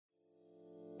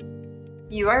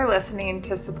You are listening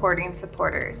to Supporting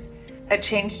Supporters, a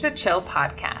Change to Chill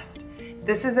podcast.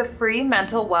 This is a free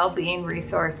mental well-being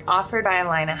resource offered by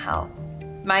Allina Health.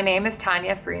 My name is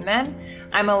Tanya Freeman.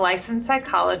 I'm a licensed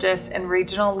psychologist and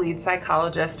regional lead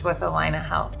psychologist with Allina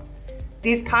Health.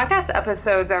 These podcast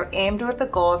episodes are aimed with the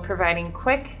goal of providing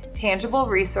quick, tangible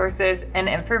resources and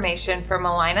information from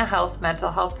Allina Health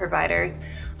mental health providers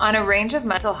on a range of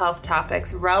mental health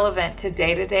topics relevant to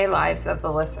day-to-day lives of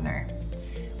the listener.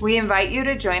 We invite you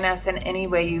to join us in any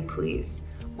way you please,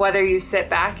 whether you sit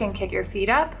back and kick your feet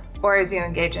up, or as you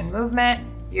engage in movement,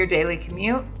 your daily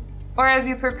commute, or as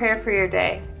you prepare for your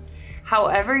day.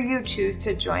 However you choose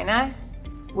to join us,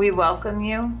 we welcome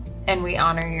you and we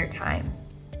honor your time.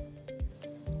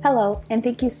 Hello, and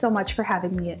thank you so much for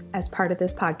having me as part of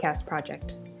this podcast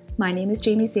project. My name is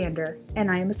Jamie Zander,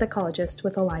 and I am a psychologist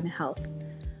with Allina Health.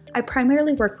 I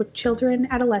primarily work with children,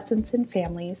 adolescents, and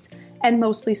families, and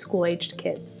mostly school-aged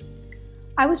kids.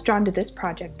 I was drawn to this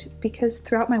project because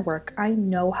throughout my work, I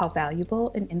know how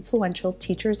valuable and influential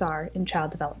teachers are in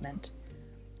child development.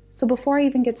 So before I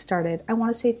even get started, I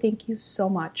want to say thank you so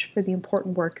much for the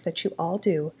important work that you all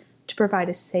do to provide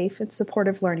a safe and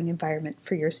supportive learning environment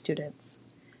for your students.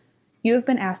 You have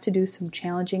been asked to do some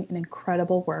challenging and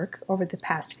incredible work over the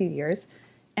past few years,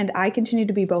 and I continue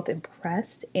to be both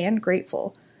impressed and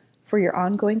grateful for your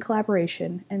ongoing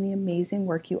collaboration and the amazing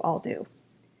work you all do.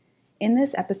 In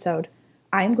this episode,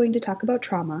 I am going to talk about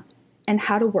trauma and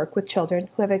how to work with children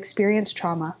who have experienced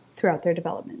trauma throughout their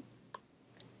development.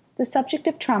 The subject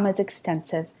of trauma is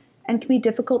extensive and can be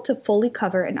difficult to fully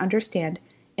cover and understand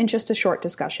in just a short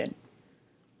discussion.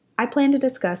 I plan to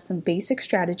discuss some basic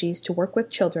strategies to work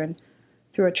with children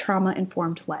through a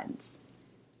trauma-informed lens.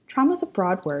 Trauma is a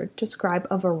broad word to describe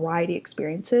a variety of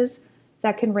experiences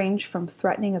that can range from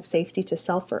threatening of safety to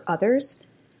self or others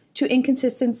to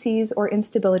inconsistencies or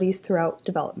instabilities throughout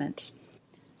development.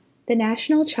 The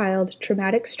National Child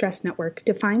Traumatic Stress Network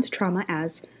defines trauma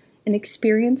as an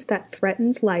experience that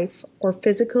threatens life or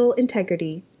physical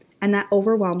integrity and that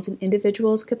overwhelms an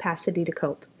individual's capacity to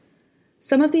cope.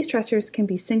 Some of these stressors can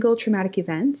be single traumatic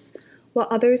events, while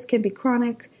others can be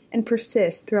chronic and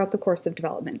persist throughout the course of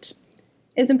development.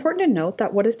 It is important to note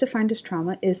that what is defined as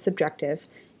trauma is subjective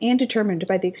and determined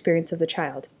by the experience of the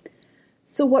child.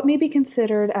 So what may be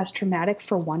considered as traumatic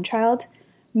for one child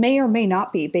may or may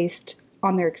not be based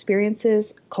on their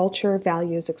experiences, culture,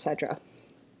 values, etc.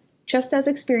 Just as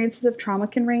experiences of trauma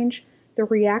can range, the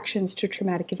reactions to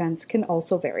traumatic events can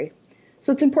also vary.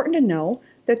 So it's important to know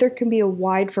that there can be a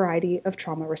wide variety of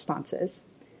trauma responses.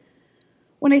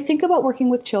 When I think about working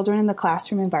with children in the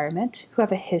classroom environment who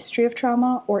have a history of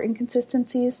trauma or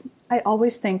inconsistencies, I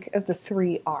always think of the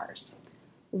 3 R's: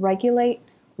 regulate,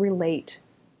 relate,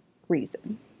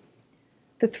 reason.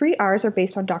 The 3 R's are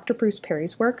based on Dr. Bruce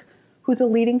Perry's work, who's a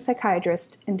leading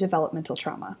psychiatrist in developmental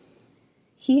trauma.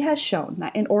 He has shown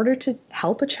that in order to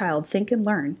help a child think and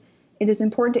learn, it is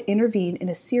important to intervene in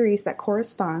a series that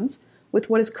corresponds with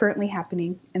what is currently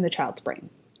happening in the child's brain.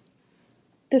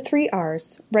 The 3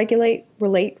 R's, regulate,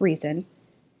 relate, reason,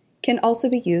 can also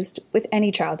be used with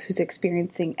any child who's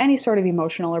experiencing any sort of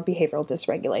emotional or behavioral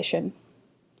dysregulation.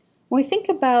 When we think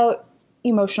about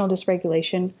emotional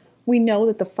dysregulation, we know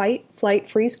that the fight, flight,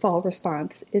 freeze, fall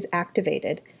response is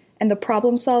activated, and the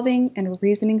problem-solving and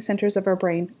reasoning centers of our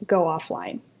brain go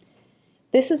offline.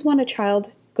 This is when a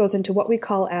child goes into what we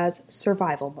call as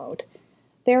survival mode.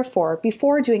 Therefore,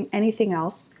 before doing anything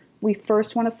else, we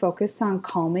first want to focus on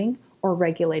calming or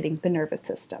regulating the nervous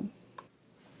system.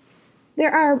 There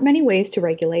are many ways to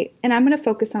regulate, and I'm going to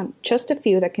focus on just a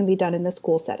few that can be done in the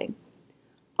school setting.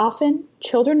 Often,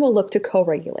 children will look to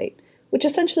co-regulate, which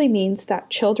essentially means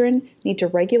that children need to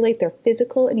regulate their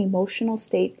physical and emotional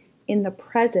state in the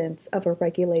presence of a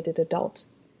regulated adult.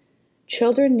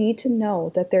 Children need to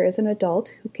know that there is an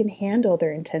adult who can handle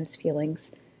their intense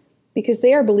feelings because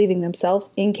they are believing themselves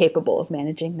incapable of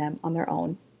managing them on their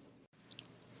own.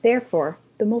 Therefore,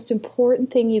 the most important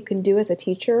thing you can do as a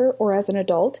teacher or as an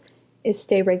adult is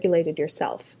stay regulated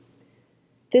yourself.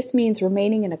 This means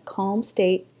remaining in a calm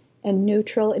state and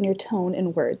neutral in your tone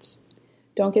and words.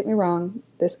 Don't get me wrong,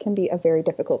 this can be a very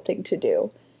difficult thing to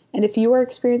do. And if you are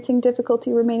experiencing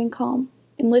difficulty remaining calm,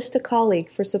 enlist a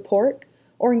colleague for support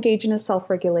or engage in a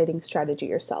self-regulating strategy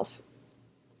yourself.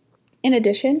 In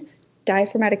addition,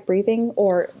 diaphragmatic breathing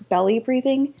or belly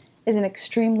breathing is an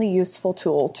extremely useful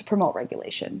tool to promote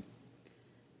regulation.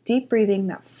 Deep breathing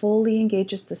that fully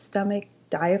engages the stomach,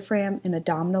 diaphragm, and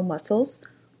abdominal muscles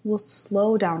will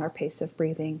slow down our pace of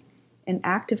breathing and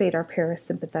activate our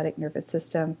parasympathetic nervous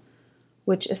system,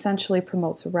 which essentially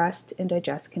promotes rest and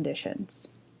digest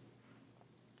conditions.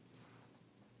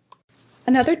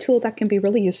 Another tool that can be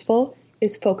really useful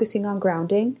is focusing on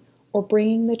grounding or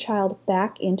bringing the child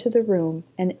back into the room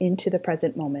and into the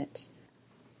present moment.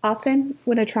 Often,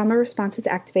 when a trauma response is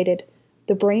activated,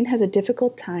 the brain has a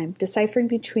difficult time deciphering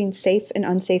between safe and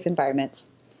unsafe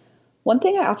environments. One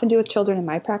thing I often do with children in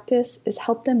my practice is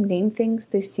help them name things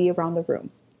they see around the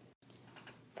room.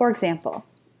 For example,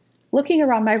 looking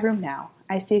around my room now,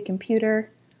 I see a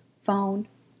computer, phone,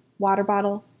 water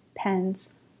bottle,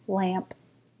 pens, lamp,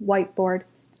 whiteboard,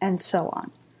 and so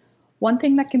on. One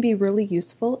thing that can be really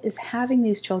useful is having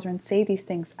these children say these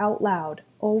things out loud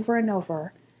over and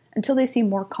over until they seem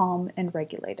more calm and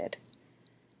regulated.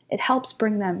 It helps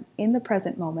bring them in the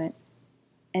present moment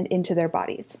and into their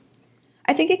bodies.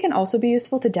 I think it can also be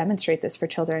useful to demonstrate this for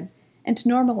children and to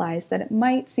normalize that it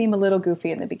might seem a little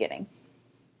goofy in the beginning.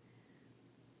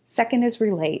 Second is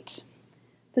relate.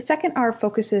 The second R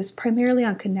focuses primarily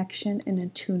on connection and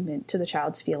attunement to the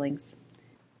child's feelings.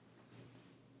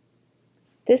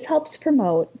 This helps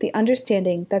promote the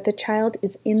understanding that the child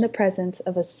is in the presence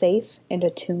of a safe and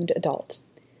attuned adult.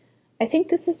 I think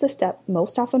this is the step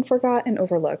most often forgot and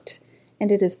overlooked,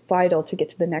 and it is vital to get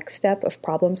to the next step of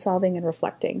problem solving and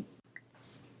reflecting.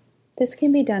 This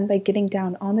can be done by getting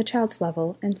down on the child's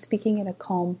level and speaking in a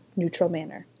calm, neutral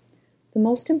manner. The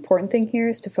most important thing here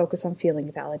is to focus on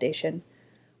feeling validation,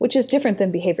 which is different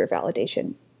than behavior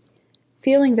validation.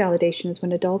 Feeling validation is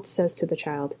when adults says to the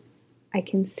child, "I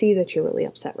can see that you're really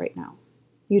upset right now.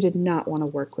 You did not want to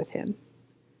work with him."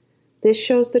 This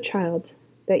shows the child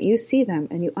that you see them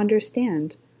and you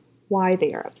understand why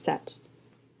they are upset.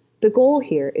 The goal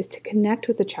here is to connect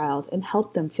with the child and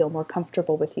help them feel more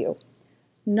comfortable with you,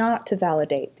 not to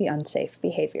validate the unsafe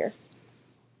behavior.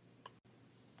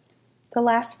 The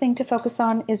last thing to focus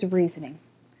on is reasoning.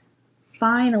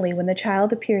 Finally, when the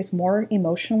child appears more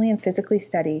emotionally and physically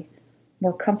steady,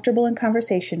 more comfortable in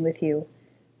conversation with you,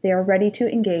 they are ready to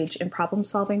engage in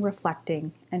problem-solving,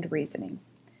 reflecting, and reasoning.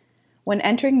 When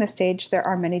entering this stage, there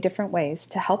are many different ways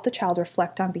to help the child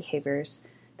reflect on behaviors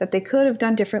that they could have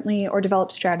done differently or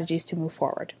develop strategies to move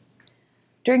forward.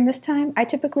 During this time, I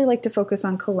typically like to focus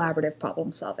on collaborative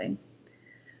problem solving.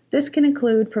 This can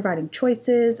include providing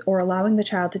choices or allowing the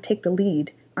child to take the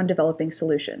lead on developing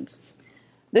solutions.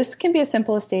 This can be as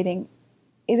simple as stating,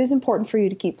 "It is important for you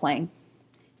to keep playing.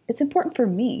 It's important for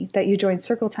me that you join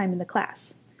circle time in the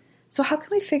class. So how can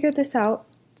we figure this out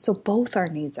so both our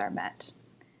needs are met?"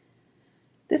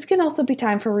 This can also be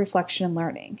time for reflection and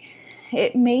learning.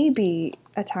 It may be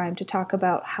a time to talk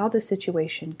about how the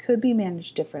situation could be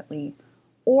managed differently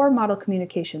or model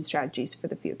communication strategies for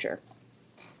the future.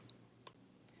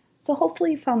 So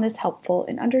hopefully you found this helpful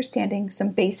in understanding some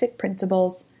basic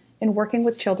principles in working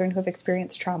with children who have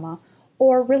experienced trauma,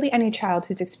 or really any child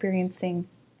who's experiencing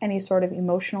any sort of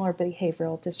emotional or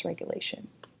behavioral dysregulation.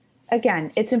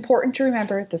 Again, it's important to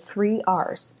remember the 3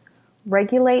 R's: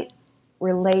 regulate,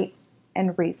 relate,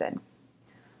 and reason.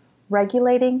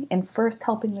 Regulating and first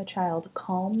helping the child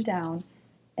calm down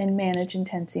and manage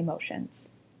intense emotions.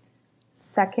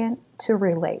 Second, to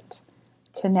relate,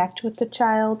 connect with the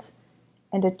child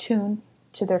and attune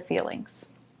to their feelings.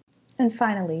 And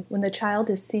finally, when the child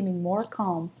is seeming more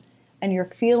calm and you're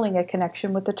feeling a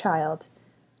connection with the child,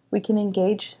 we can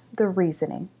engage the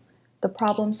reasoning, the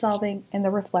problem solving, and the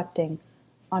reflecting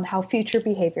on how future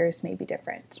behaviors may be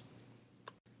different.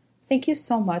 Thank you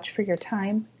so much for your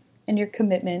time and your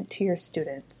commitment to your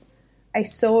students. I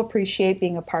so appreciate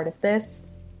being a part of this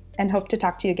and hope to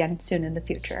talk to you again soon in the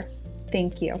future.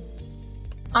 Thank you.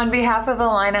 On behalf of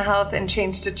Allina Health and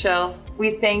Change to Chill,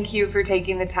 we thank you for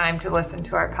taking the time to listen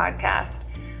to our podcast.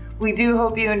 We do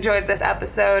hope you enjoyed this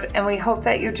episode, and we hope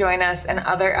that you join us in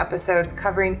other episodes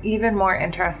covering even more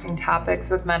interesting topics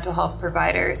with mental health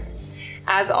providers.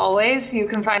 As always, you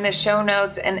can find the show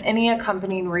notes and any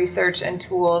accompanying research and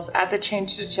tools at the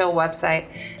Change to Chill website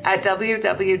at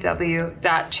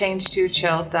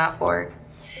www.changetochill.org.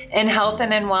 In health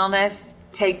and in wellness,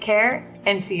 take care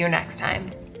and see you next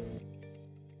time.